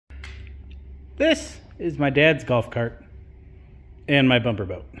This is my dad's golf cart and my bumper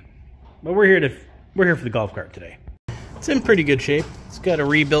boat. But we're here for the golf cart today. It's in pretty good shape. It's got a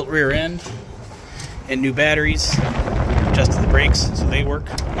rebuilt rear end and new batteries. Adjusted the brakes so they work,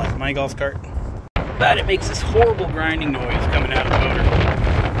 like my golf cart. But it makes this horrible grinding noise coming out of the motor.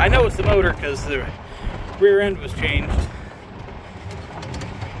 I know it's the motor because the rear end was changed.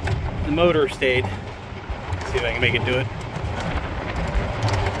 The motor stayed. Let's see if I can make it do it.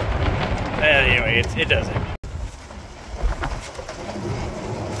 Anyway, it does it.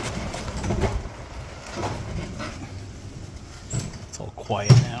 It's all quiet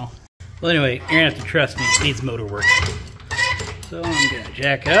now. Well, anyway, you're gonna have to trust me. It needs motor work. So I'm gonna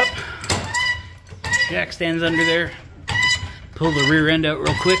jack up. Jack stands under there. Pull the rear end out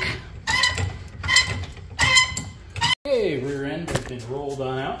real quick. Okay, rear end has been rolled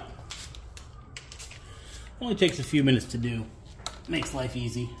on out. Only takes a few minutes to do. Makes life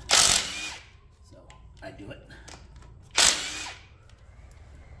easy. So I do it.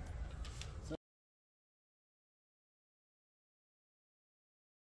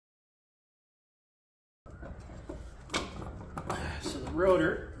 So the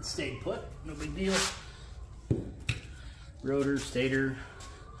rotor stayed put, no big deal. Rotor, stator,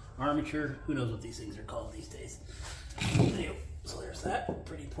 armature, who knows what these things are called these days. Anyway, so there's that,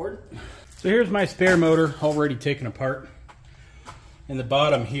 pretty important. So here's my spare motor already taken apart. In the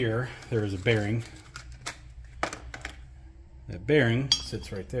bottom here, there is a bearing. That bearing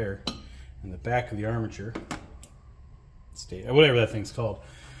sits right there in the back of the armature. Whatever that thing's called.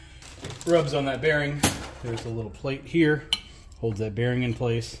 Rubs on that bearing. There's a little plate here, holds that bearing in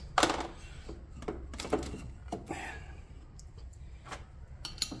place.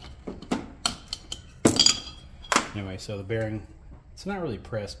 Anyway, so the bearing, it's not really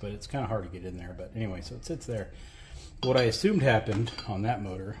pressed, but it's kind of hard to get in there. But anyway, so it sits there. What I assumed happened on that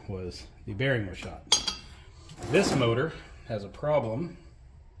motor was the bearing was shot. This motor has a problem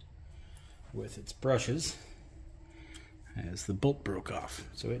with its brushes as the bolt broke off.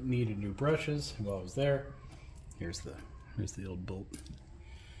 So it needed new brushes while I was there. Here's the old bolt.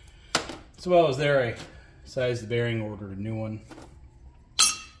 So while I was there, I sized the bearing, ordered a new one.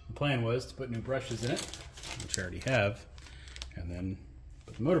 The plan was to put new brushes in it, which I already have, and then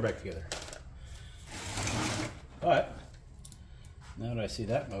put the motor back together. But now that I see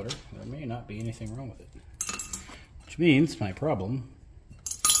that motor, there may not be anything wrong with it, which means my problem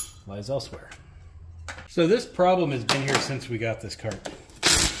lies elsewhere. So this problem has been here since we got this cart,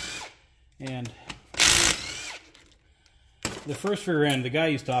 and the first rear end, the guy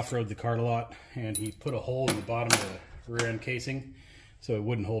used to off-road the cart a lot, and he put a hole in the bottom of the rear end casing so it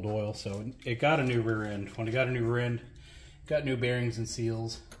wouldn't hold oil. So it got a new rear end. When it got a new rear end, it got new bearings and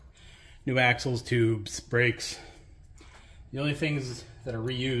seals, new axles, tubes, brakes. The only things that are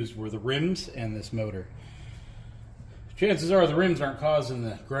reused were the rims and this motor. Chances are the rims aren't causing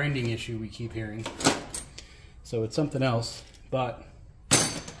the grinding issue we keep hearing. So it's something else, but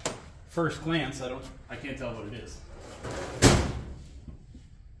first glance, I can't tell what it is.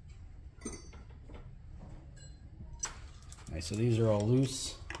 Alright, so these are all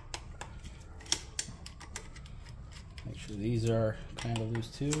loose. Make sure these are kind of loose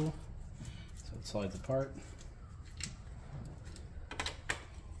too, so it slides apart.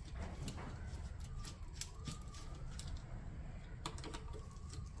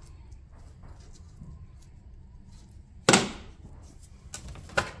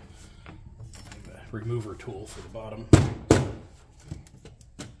 Remover tool for the bottom.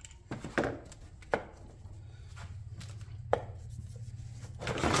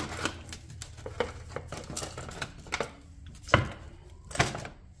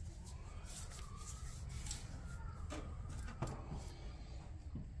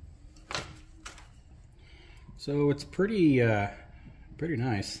 So it's pretty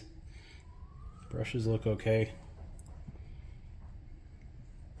nice. Brushes look okay.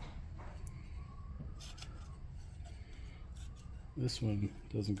 This one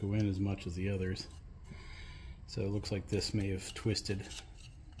doesn't go in as much as the others, so it looks like this may have twisted.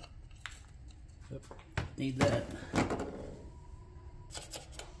 Yep. Need that.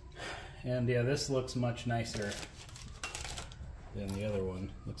 And yeah, this looks much nicer than the other one.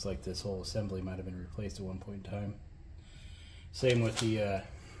 Looks like this whole assembly might have been replaced at one point in time. Same with the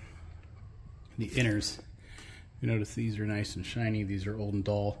inners. You notice these are nice and shiny. These are old and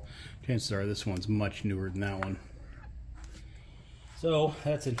dull. Chances are this one's much newer than that one. So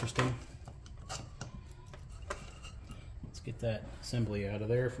that's interesting. Let's get that assembly out of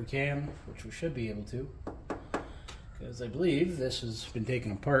there if we can, which we should be able to, because I believe this has been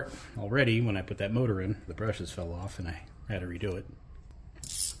taken apart already. When I put that motor in, the brushes fell off and I had to redo it.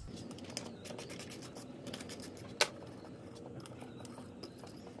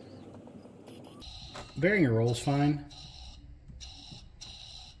 bearing rolls fine.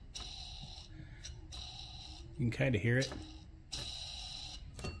 You can kind of hear it.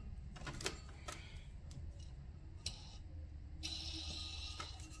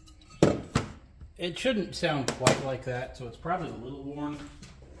 It shouldn't sound quite like that, so it's probably a little worn.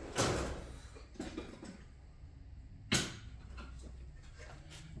 But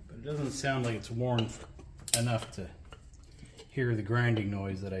it doesn't sound like it's worn enough to hear the grinding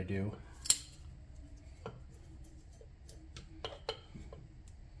noise that I do.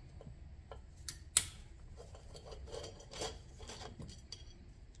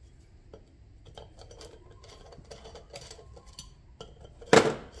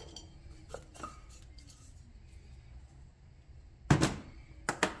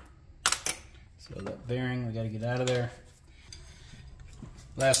 So that bearing, we got to get out of there.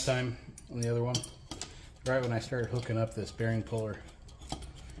 Last time on the other one, right when I started hooking up this bearing puller,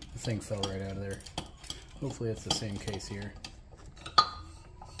 the thing fell right out of there. Hopefully it's the same case here.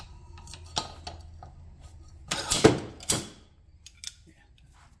 Yeah,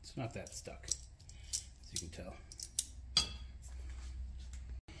 it's not that stuck, as you can tell.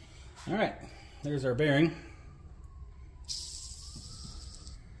 All right, there's our bearing.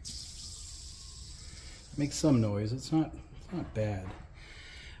 Makes some noise. It's not bad.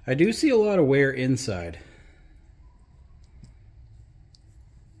 I do see a lot of wear inside.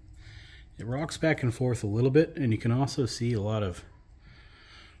 It rocks back and forth a little bit, and you can also see a lot of,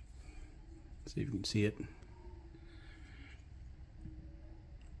 let's see if you can see it,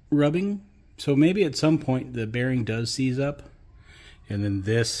 rubbing. So maybe at some point the bearing does seize up, and then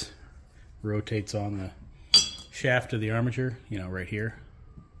this rotates on the shaft of the armature, you know, right here.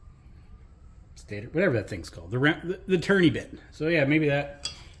 Whatever that thing's called, the turny bit. So yeah, maybe that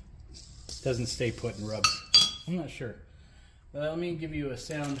doesn't stay put and rubs. I'm not sure. Let me give you a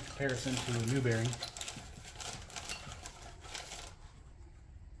sound comparison to a new bearing.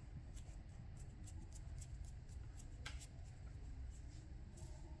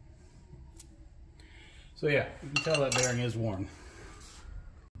 So yeah, you can tell that bearing is worn.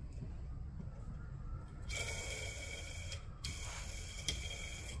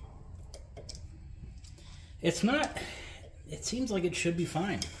 It's not, it seems like it should be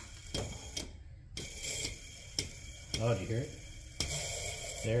fine. Oh, do you hear it?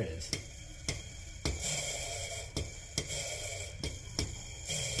 There it is.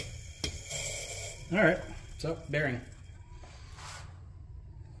 All right, so bearing.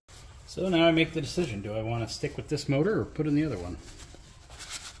 So now I make the decision. Do I want to stick with this motor or put in the other one?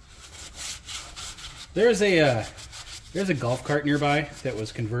 There's a golf cart nearby that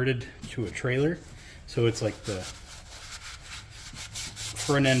was converted to a trailer. So it's like the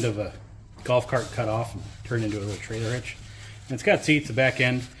front end of a golf cart cut off and turned into a little trailer hitch. And it's got seats, the back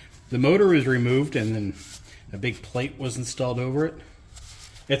end. The motor was removed and then a big plate was installed over it.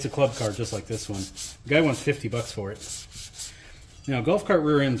 It's a club car just like this one. The guy wants $50 for it. Now golf cart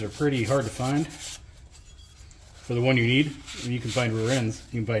rear ends are pretty hard to find for the one you need. You can find rear ends.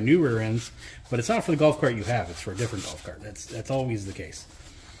 You can buy new rear ends, but it's not for the golf cart you have. It's for a different golf cart. That's always the case.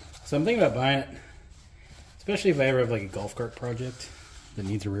 So I'm thinking about buying it. Especially if I ever have like a golf cart project that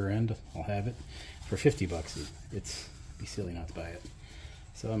needs a rear end, I'll have it. For $50, it's be silly not to buy it.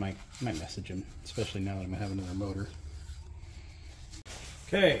 So I might message him, especially now that I'm gonna have another motor.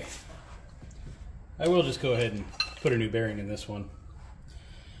 Okay, I will just go ahead and put a new bearing in this one.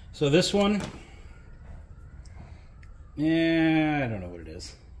 So this one, yeah, I don't know what it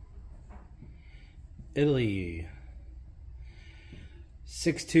is. Italy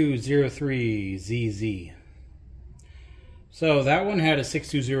 6203ZZ. So that one had a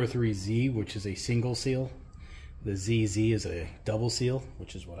 6203Z, which is a single seal. The ZZ is a double seal,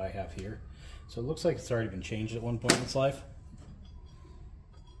 which is what I have here. So it looks like it's already been changed at one point in its life.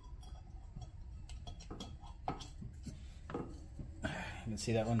 You can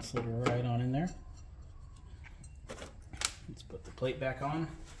see that one slid right on in there. Let's put the plate back on.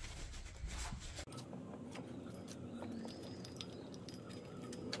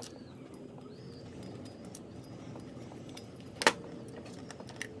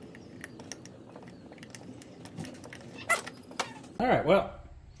 All right, well,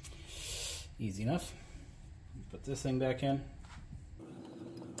 easy enough. Put this thing back in.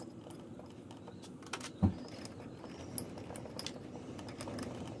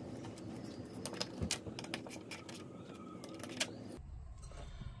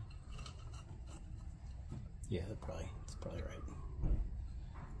 Yeah, that's probably right.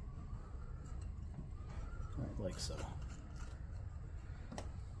 Like so.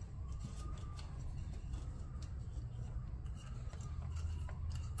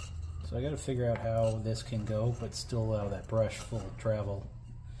 So I got to figure out how this can go, but still allow that brush full travel,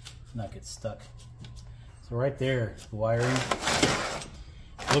 not get stuck. So right there, the wiring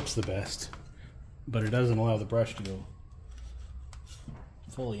looks the best, but it doesn't allow the brush to go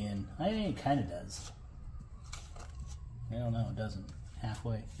fully in. I think it kind of does. I don't know, it doesn't.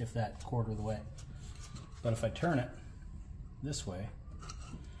 Halfway, if that quarter of the way. But if I turn it this way,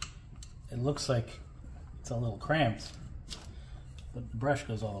 it looks like it's a little cramped, but the brush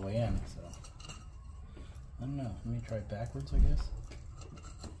goes all the way in, so I don't know. Let me try it backwards, I guess.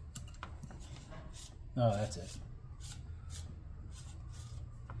 Oh, that's it.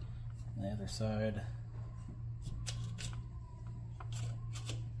 And the other side.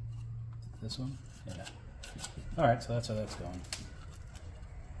 This one? Yeah. Alright, so that's how that's going.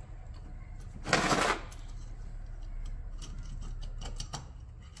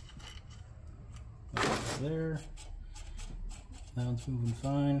 There. That one's moving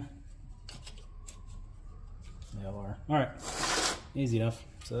fine. They all are. Alright. Easy enough.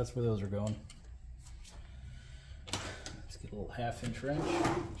 So that's where those are going. Let's get a little 1/2" wrench.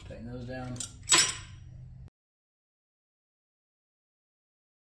 Tighten those down.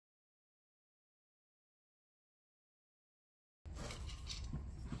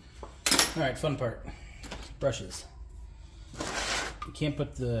 Alright, fun part. Brushes. You can't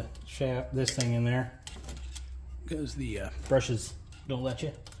put the shaft, this thing in there, because the brushes don't let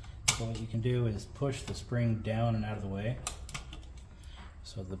you. So what you can do is push the spring down and out of the way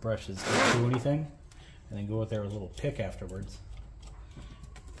so the brushes don't do anything, and then go with there with a little pick afterwards.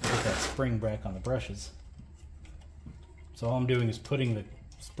 Put that spring back on the brushes. So all I'm doing is putting the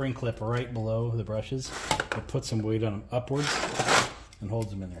spring clip right below the brushes. It puts some weight on them upwards and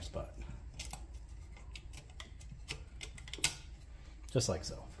holds them in their spot. Just like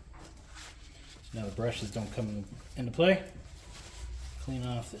so. Now the brushes don't come into play. Clean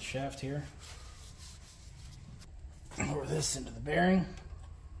off the shaft here. Lower this into the bearing.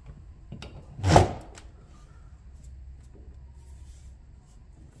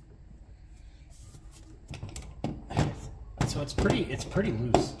 So it's pretty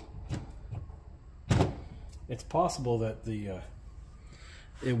loose. It's possible that the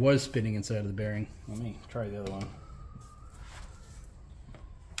it was spinning inside of the bearing. Let me try the other one.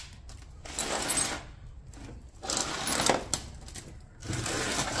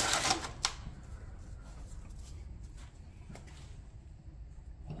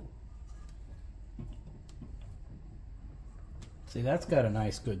 See, that's got a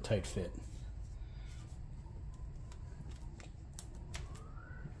nice, good, tight fit.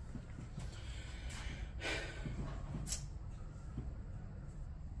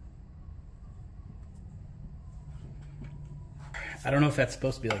 I don't know if that's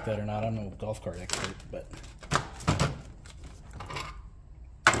supposed to be like that or not. I'm no golf cart expert, but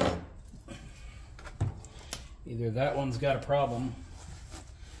either that one's got a problem,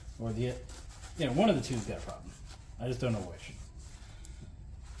 or the, one of the two's got a problem. I just don't know which.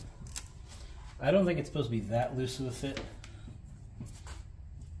 I don't think it's supposed to be that loose of a fit,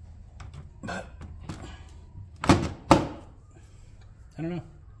 but I don't know.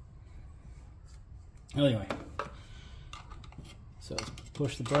 Anyway, so let's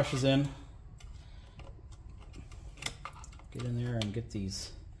push the brushes in, get in there and get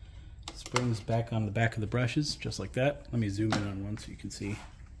these springs back on the back of the brushes, just like that. Let me zoom in on one so you can see.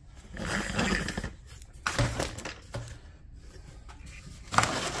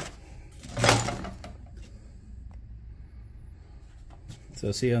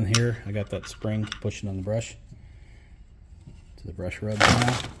 So see on here, I got that spring pushing on the brush. So the brush rubs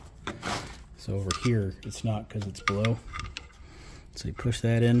now. So over here, it's not because it's below. So you push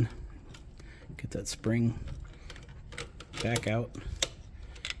that in, get that spring back out,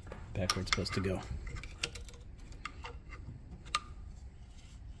 back where it's supposed to go.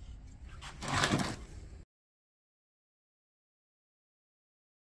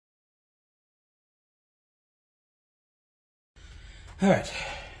 All right,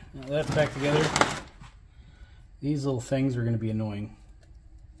 now that's back together. These little things are going to be annoying.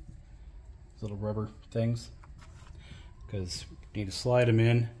 These little rubber things, because you need to slide them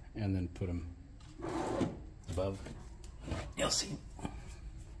in and then put them above. You'll see.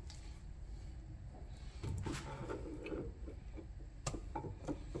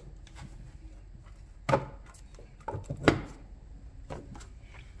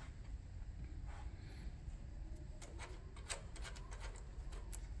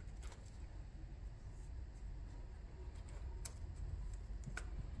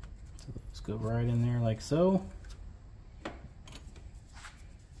 Go right in there like so.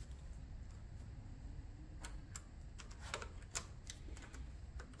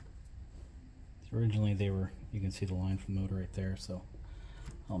 Originally they were, you can see the line from the motor right there, so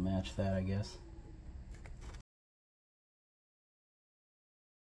I'll match that, I guess.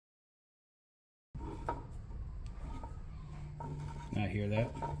 Now hear that?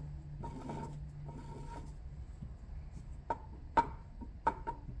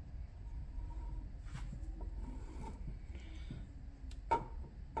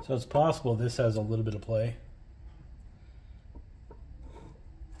 So it's possible this has a little bit of play.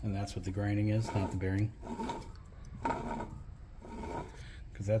 And that's what the grinding is, not the bearing.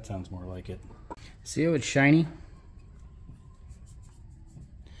 Because that sounds more like it. See how it's shiny?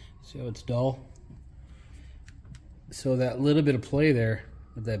 See how it's dull? So that little bit of play there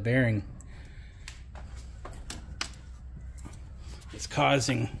with that bearing is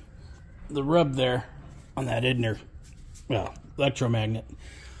causing the rub there on that inner, well, electromagnet.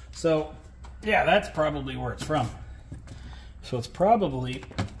 So yeah, that's probably where it's from. So it's probably,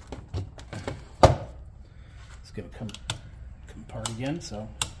 it's gonna come apart again. So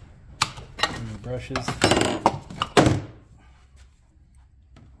the brushes.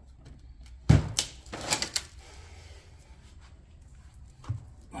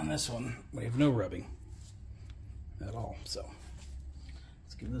 On this one, we have no rubbing at all. So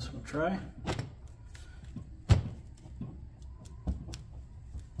let's give this one a try.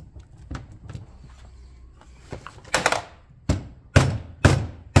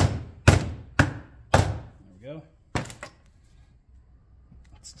 Go.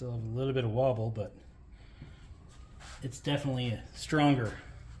 Still have a little bit of wobble, but it's definitely a stronger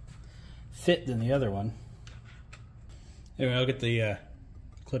fit than the other one. Anyway, I'll get the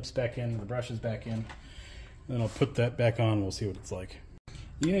clips back in, the brushes back in, and then I'll put that back on. We'll see what it's like.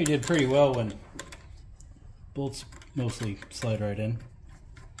 You know, you did pretty well when bolts mostly slide right in,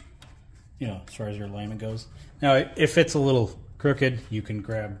 you know, as far as your alignment goes. Now, if it's a little crooked, you can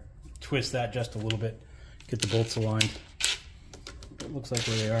twist that just a little bit, get the bolts aligned. It looks like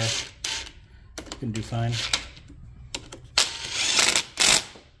where they are. Can do fine.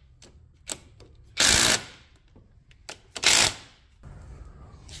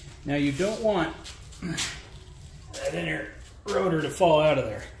 Now you don't want that inner rotor to fall out of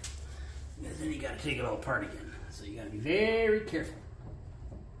there, because then you got to take it all apart again. So you got to be very careful.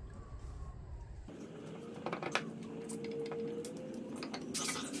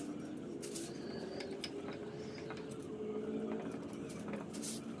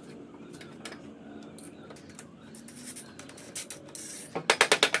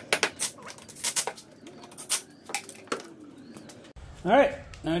 All right,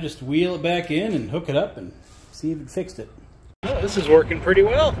 now just wheel it back in and hook it up and see if it fixed it. Oh, this is working pretty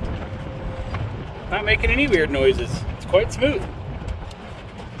well. Not making any weird noises. It's quite smooth.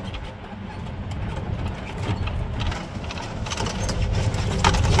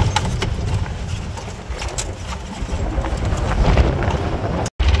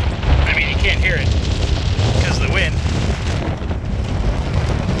 I mean, you can't hear it because of the wind.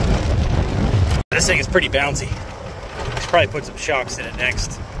 This thing is pretty bouncy. Probably put some shocks in it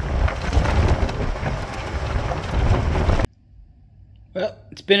next. Well,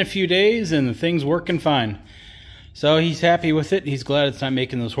 it's been a few days and the thing's working fine. So he's happy with it. He's glad it's not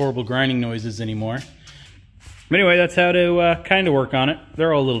making those horrible grinding noises anymore. But anyway, that's how to kind of work on it.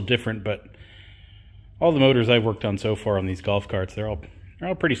 They're all a little different, but all the motors I've worked on so far on these golf carts, they're all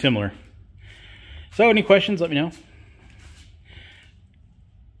pretty similar. So any questions, let me know.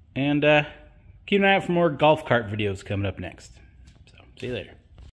 And keep an eye out for more golf cart videos coming up next. So, see you later.